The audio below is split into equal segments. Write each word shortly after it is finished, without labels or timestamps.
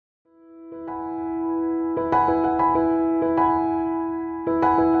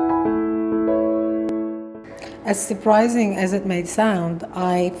as surprising as it may sound,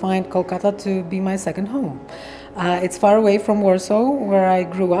 I find Kolkata to be my second home. It's far away from Warsaw, where I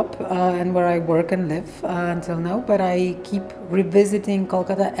grew up and where I work and live until now, but I keep revisiting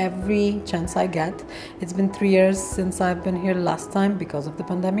Kolkata every chance I get. It's been 3 years since I've been here last time because of the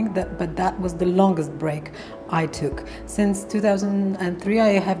pandemic, but that was the longest break I took. Since 2003,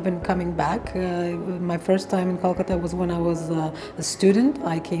 I have been coming back. My first time in Kolkata was when I was a student.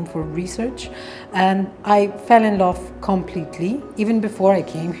 I came for research and I fell in love completely. Even before I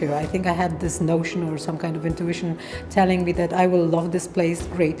came here, I think I had this notion or some kind of intuition telling me that I will love this place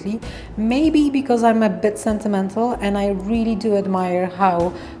greatly. Maybe because I'm a bit sentimental and I really do admire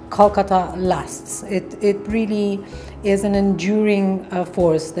how Kolkata lasts. It really is an enduring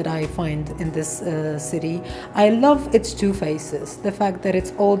force that I find in this city. I love its two faces, the fact that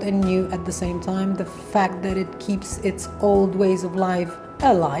it's old and new at the same time, the fact that it keeps its old ways of life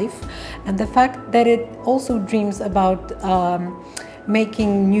alive, and the fact that it also dreams about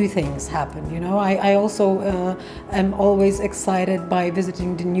making new things happen. You know, I also am always excited by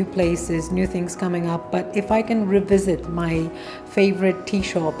visiting the new places, new things coming up. But if I can revisit my favorite tea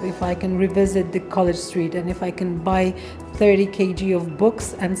shop, if I can revisit the College Street, and if I can buy 30 kg of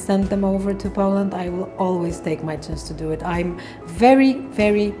books and send them over to Poland, I will always take my chance to do it. I'm very,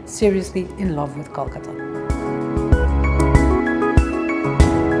 very seriously in love with Kolkata.